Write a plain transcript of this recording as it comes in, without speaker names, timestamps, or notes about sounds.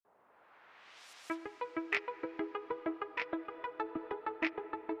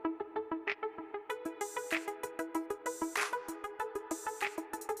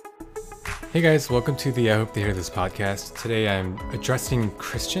Hey guys, welcome to the I Hope They Hear This podcast. Today I'm addressing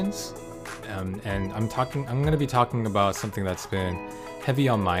Christians, and I'm going to be talking about something that's been heavy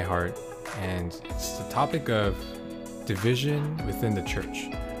on my heart, and it's the topic of division within the church.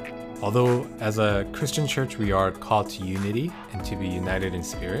 Although as a Christian church we are called to unity and to be united in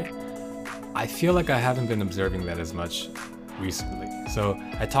spirit, I feel like I haven't been observing that as much recently. So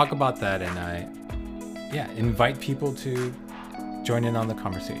I talk about that and I invite people to join in on the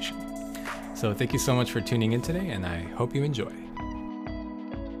conversation. So thank you so much for tuning in today, and I hope you enjoy.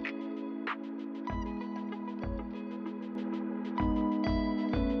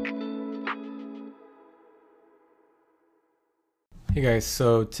 Hey guys,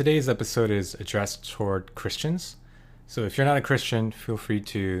 so today's episode is addressed toward Christians. So if you're not a Christian, feel free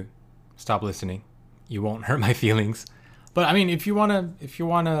to stop listening. You won't hurt my feelings. But I mean, if you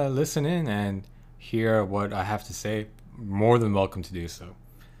wanna listen in and hear what I have to say, more than welcome to do so.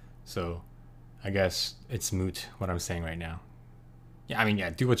 So I guess it's moot what I'm saying right now.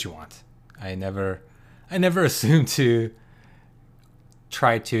 Do what you want. I never assume to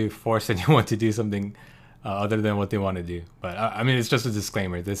try to force anyone to do something other than what they want to do. But it's just a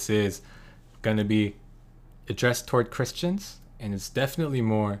disclaimer. This is going to be addressed toward Christians, and it's definitely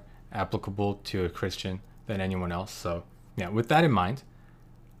more applicable to a Christian than anyone else. So yeah, with that in mind,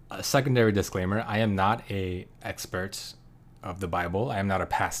 a secondary disclaimer: I am not an expert of the Bible. I am not a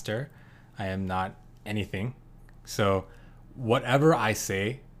pastor. I am not anything. So whatever I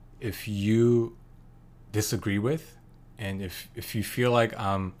say, if you disagree with, and if you feel like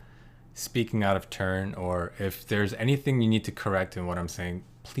I'm speaking out of turn, or if there's anything you need to correct in what I'm saying,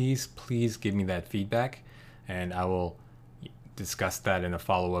 please give me that feedback, and I will discuss that in a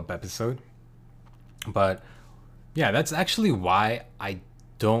follow-up episode. But yeah, that's actually why I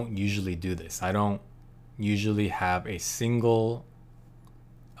don't usually do this. I don't usually have a single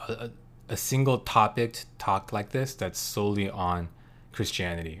topic talk like this that's solely on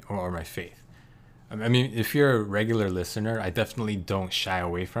Christianity or my faith. I mean, if you're a regular listener, I definitely don't shy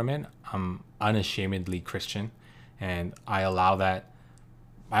away from it. I'm unashamedly Christian, and I allow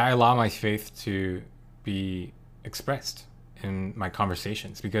my faith to be expressed in my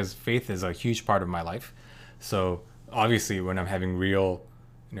conversations, because faith is a huge part of my life. So obviously when I'm having real,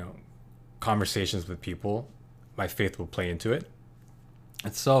 conversations with people, my faith will play into it.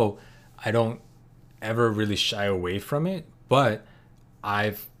 And so I don't ever really shy away from it, but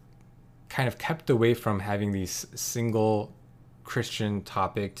I've kind of kept away from having these single Christian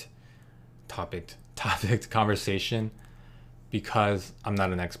topic conversation, because I'm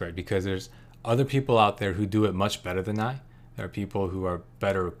not an expert, because there's other people out there who do it much better than I. There are people who are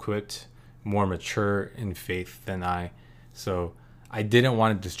better equipped, more mature in faith than I. So I didn't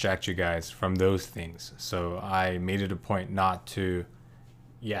want to distract you guys from those things. So I made it a point not to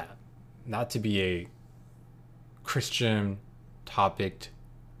be a Christian topic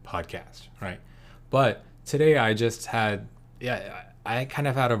podcast, right? But today I kind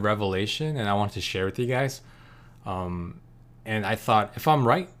of had a revelation, and I wanted to share with you guys. And I thought, if I'm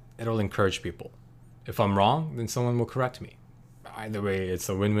right, it'll encourage people. If I'm wrong, then someone will correct me. Either way, it's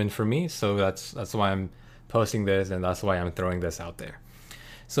a win-win for me. So that's why I'm posting this, and that's why I'm throwing this out there.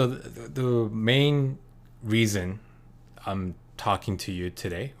 So the main reason I'm talking to you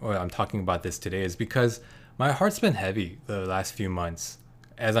today, or I'm talking about this today, is because my heart's been heavy the last few months,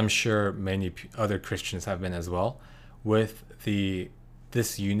 as I'm sure many other Christians have been as well, with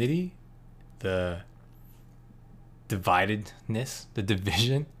this unity, the dividedness, the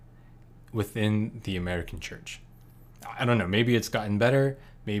division within the American church. I don't know, maybe it's gotten better,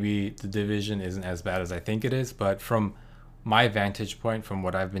 maybe the division isn't as bad as I think it is, but from my vantage point, from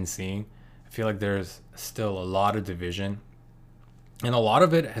what I've been seeing, I feel like there's still a lot of division. And a lot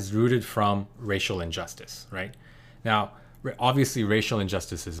of it has rooted from racial injustice, right? Now, obviously, racial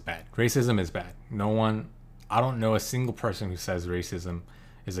injustice is bad. Racism is bad. I don't know a single person who says racism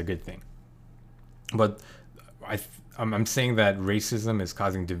is a good thing. But I'm saying that racism is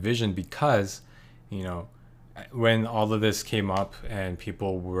causing division because, when all of this came up and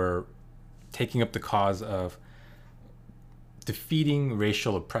people were taking up the cause of defeating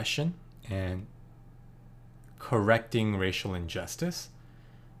racial oppression and correcting racial injustice,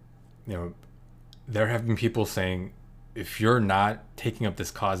 there have been people saying, if you're not taking up this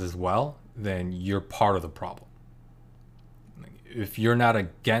cause as well, then you're part of the problem. If you're not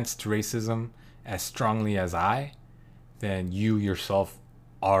against racism as strongly as I, then you yourself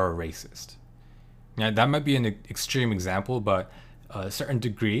are a racist. Now, that might be an extreme example, but a certain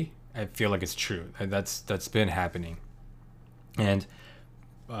degree, I feel like it's true. That's been happening. And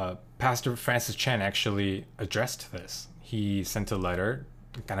Pastor Francis Chan actually addressed this. He sent a letter,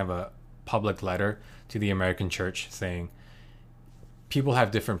 kind of a public letter to the American church saying people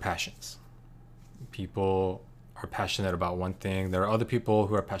have different passions. People are passionate about one thing. There are other people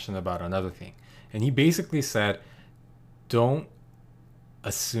who are passionate about another thing. And he basically said, don't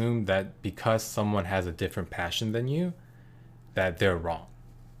assume that because someone has a different passion than you, that they're wrong,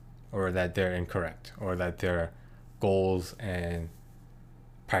 or that they're incorrect, or that their goals and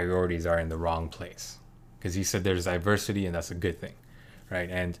priorities are in the wrong place. Because he said there's diversity and that's a good thing, right?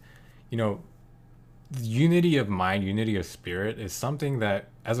 And, you know, unity of mind, unity of spirit is something that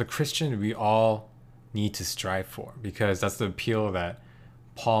as a Christian, we all need to strive for, because that's the appeal that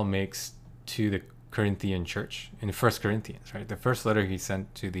Paul makes to the Corinthian church in First Corinthians, right? The first letter he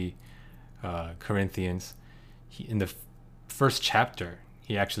sent to the Corinthians, in the first chapter,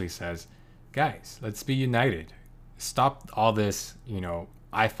 he actually says, guys, let's be united. Stop all this, you know,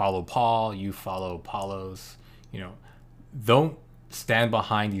 I follow Paul, you follow Apollos, you know, don't stand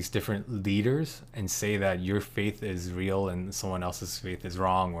behind these different leaders and say that your faith is real and someone else's faith is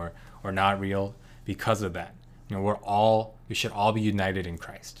wrong or not real because of that. You know, we should all be united in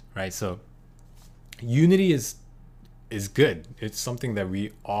Christ, right? So unity is good. It's something that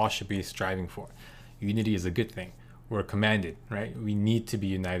we all should be striving for. Unity is a good thing. We're commanded, right? We need to be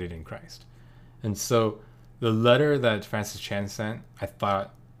united in Christ. And so the letter that Francis Chan sent, I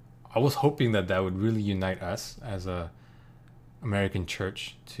was hoping that would really unite us as a American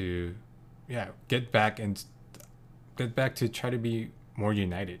church to, get back to try to be more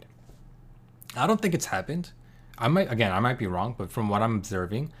united. I don't think it's happened. I might be wrong, but from what I'm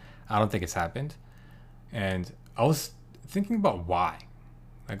observing, I don't think it's happened. And I was thinking about why.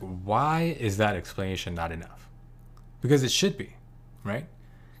 Like, why is that explanation not enough? Because it should be, right?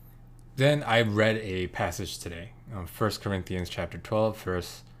 Then I read a passage today, 1 Corinthians chapter 12,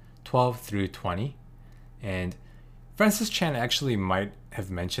 verse 12 through 20. And Francis Chan actually might have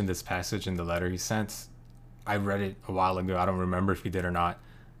mentioned this passage in the letter he sent. I read it a while ago. I don't remember if he did or not.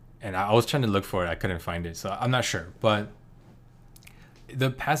 And I was trying to look for it. I couldn't find it. So I'm not sure. But the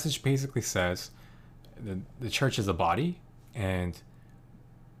passage basically says the church is a body, and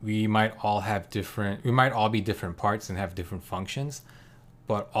we might all be different parts and have different functions,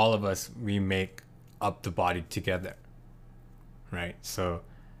 but all of us, we make up the body together, right? So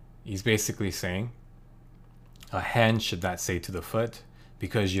he's basically saying a hand should not say to the foot,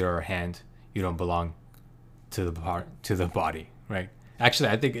 because you're a hand, you don't belong to the body, right? Actually,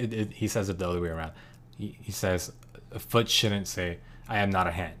 I think he says it the other way around. He says a foot shouldn't say, I am not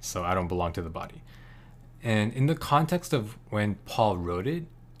a hand, so I don't belong to the body. And in the context of when Paul wrote it,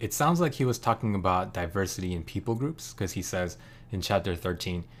 it sounds like he was talking about diversity in people groups, because he says in chapter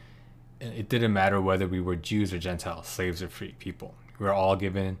 13, it didn't matter whether we were Jews or Gentiles, slaves or free people. We were all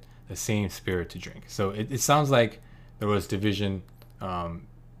given the same spirit to drink. So it sounds like there was division,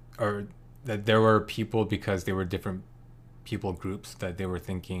 or that there were people, because they were different people groups, that they were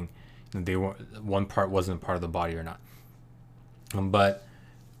thinking one part wasn't part of the body or not. But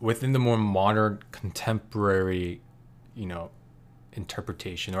within the more modern, contemporary,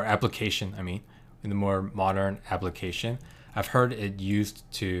 interpretation or application, in the more modern application, I've heard it used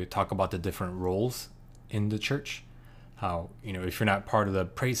to talk about the different roles in the church. How, if you're not part of the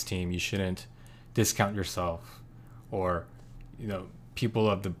praise team, you shouldn't discount yourself, or, people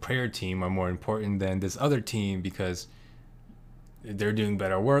of the prayer team are more important than this other team because they're doing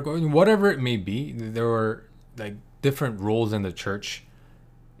better work, or whatever it may be. There were like different roles in the church,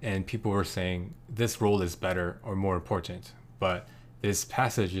 and people were saying this role is better or more important. But this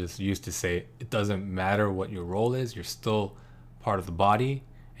passage is used to say it doesn't matter what your role is, you're still part of the body,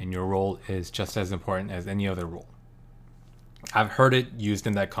 and your role is just as important as any other role. I've heard it used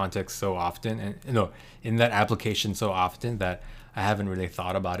in that context so often, and in that application so often, that I haven't really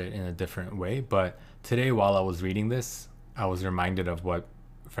thought about it in a different way. But today, while I was reading this, I was reminded of what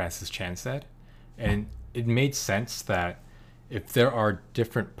Francis Chan said, and it made sense that if there are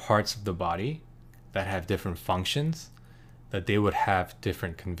different parts of the body that have different functions, that they would have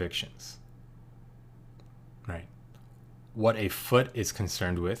different convictions, right? What a foot is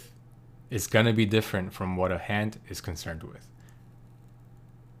concerned with is going to be different from what a hand is concerned with.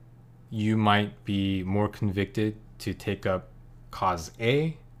 You might be more convicted to take up cause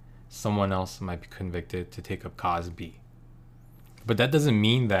A, someone else might be convicted to take up cause B. But that doesn't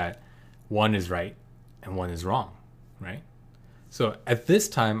mean that one is right and one is wrong, right? So at this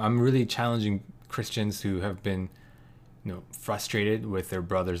time, I'm really challenging Christians who have been, frustrated with their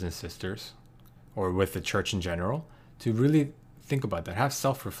brothers and sisters, or with the church in general, to really think about that. Have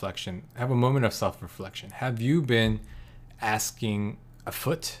self-reflection. Have a moment of self-reflection. Have you been asking a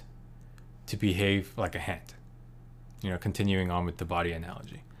foot to behave like a hand? Continuing on with the body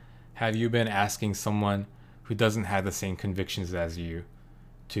analogy. Have you been asking someone who doesn't have the same convictions as you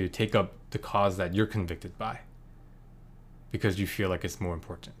to take up the cause that you're convicted by because you feel like it's more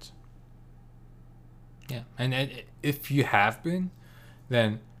important? Yeah. And if you have been,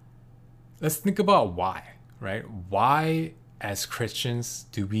 then let's think about why, right? Why, as Christians,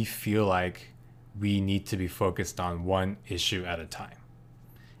 do we feel like we need to be focused on one issue at a time?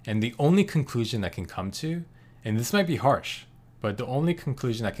 And the only conclusion I can come to, and this might be harsh, but the only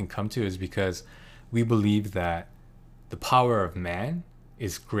conclusion I can come to is because we believe that the power of man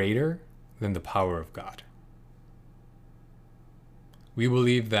is greater than the power of God. We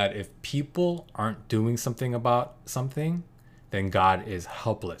believe that if people aren't doing something about something, then God is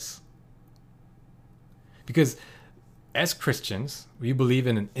helpless. Because as Christians, we believe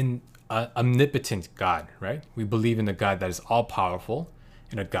in an omnipotent God, right? We believe in a God that is all powerful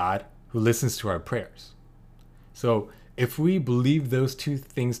and a God who listens to our prayers. So if we believe those two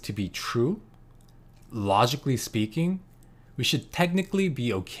things to be true, logically speaking, we should technically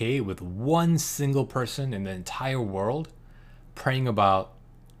be okay with one single person in the entire world praying about,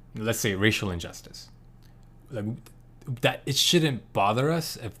 let's say, racial injustice. Like, that it shouldn't bother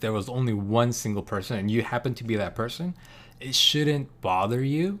us if there was only one single person and you happen to be that person. It shouldn't bother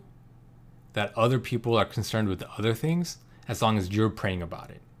you that other people are concerned with other things as long as you're praying about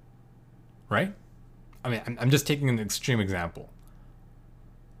it, right? I mean, I'm just taking an extreme example.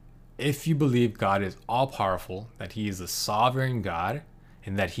 If you believe God is all powerful, that he is a sovereign God,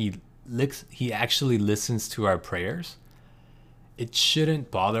 and that he actually listens to our prayers, it shouldn't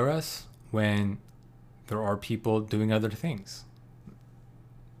bother us when there are people doing other things.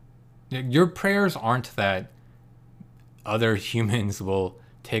 Your prayers aren't that other humans will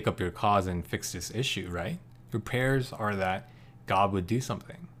take up your cause and fix this issue, right? Your prayers are that God would do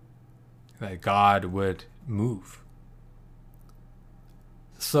something, that God would move.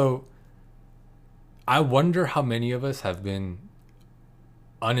 So I wonder how many of us have been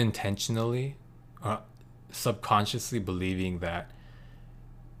unintentionally or subconsciously believing that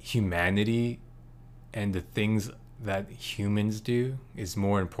humanity and the things that humans do is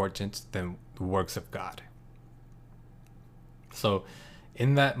more important than the works of God. So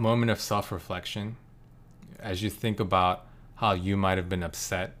in that moment of self-reflection, as you think about how you might have been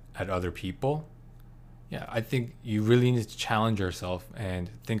upset at other people, yeah, I think you really need to challenge yourself and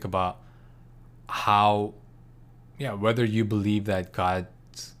think about how, whether you believe that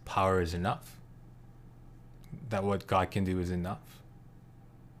God's power is enough, that what God can do is enough.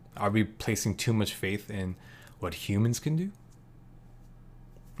 Are we placing too much faith in what humans can do?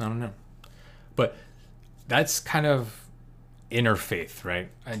 I don't know. But that's kind of inner faith, right?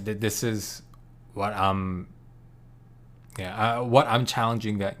 And this is what what I'm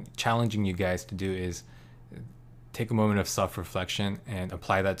challenging you guys to do is take a moment of self-reflection and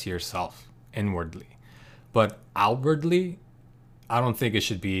apply that to yourself inwardly. But outwardly, I don't think it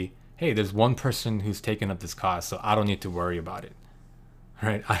should be, hey, there's one person who's taken up this cause, so I don't need to worry about it.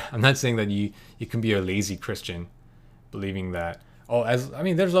 Right? I'm not saying that you can be a lazy Christian believing that,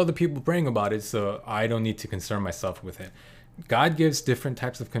 there's other people praying about it, so I don't need to concern myself with it. God gives different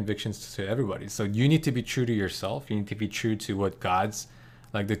types of convictions to everybody. So you need to be true to yourself. You need to be true to what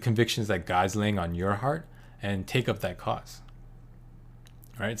the convictions that God's laying on your heart, and take up that cause.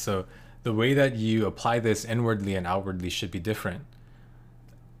 Right? So the way that you apply this inwardly and outwardly should be different.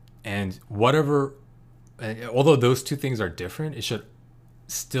 And although those two things are different, it should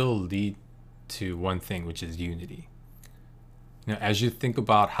still lead to one thing, which is unity. As you think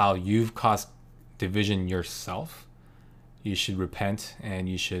about how you've caused division yourself, you should repent and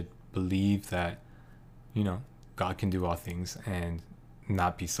you should believe that, God can do all things and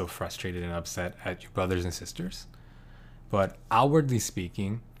not be so frustrated and upset at your brothers and sisters. But outwardly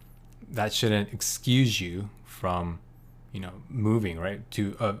speaking, that shouldn't excuse you from, moving, right,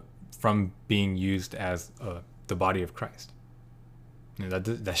 from being used as the body of Christ.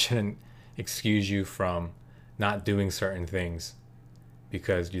 That shouldn't excuse you from not doing certain things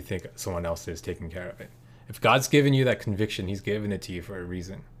because you think someone else is taking care of it. If God's given you that conviction, he's given it to you for a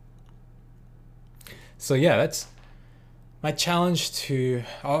reason. So that's my challenge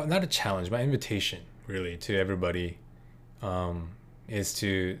not a challenge, my invitation really to everybody is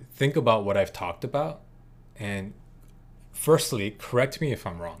to think about what I've talked about. And firstly, correct me if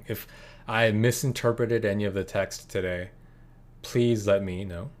I'm wrong. If I misinterpreted any of the text today, please let me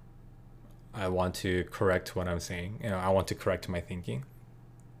know. I want to correct what I'm saying. I want to correct my thinking.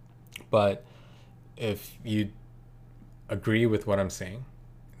 But if you agree with what I'm saying,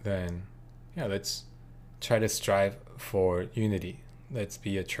 then let's try to strive for unity. Let's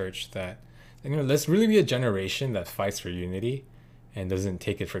be a church that, let's really be a generation that fights for unity and doesn't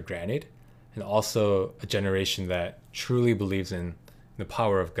take it for granted, and also a generation that truly believes in the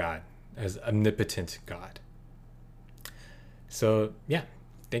power of God as omnipotent God. So yeah,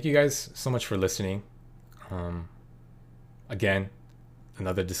 thank you guys so much for listening. Again,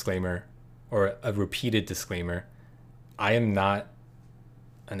 another disclaimer, or a repeated disclaimer: I am not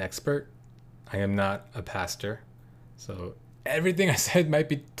an expert. I am not a pastor. So everything I said might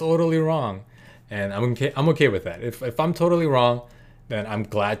be totally wrong, and I'm okay with that. If I'm totally wrong, then I'm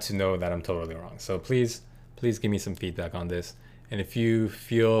glad to know that I'm totally wrong. So please give me some feedback on this. And if you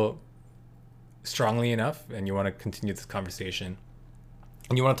feel strongly enough and you want to continue this conversation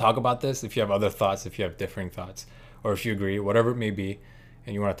and you want to talk about this, if you have other thoughts, if you have differing thoughts, or if you agree, whatever it may be,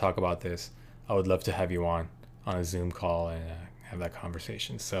 and you want to talk about this, I would love to have you on a Zoom call and have that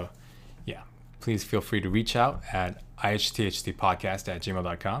conversation. So yeah, please feel free to reach out at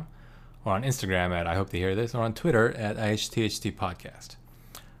ihthtpodcast@gmail.com, or on Instagram at I hope to hear this, or on Twitter at ihthtpodcast.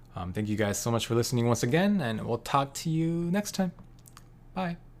 Thank you guys so much for listening once again, and we'll talk to you next time.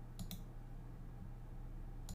 Bye.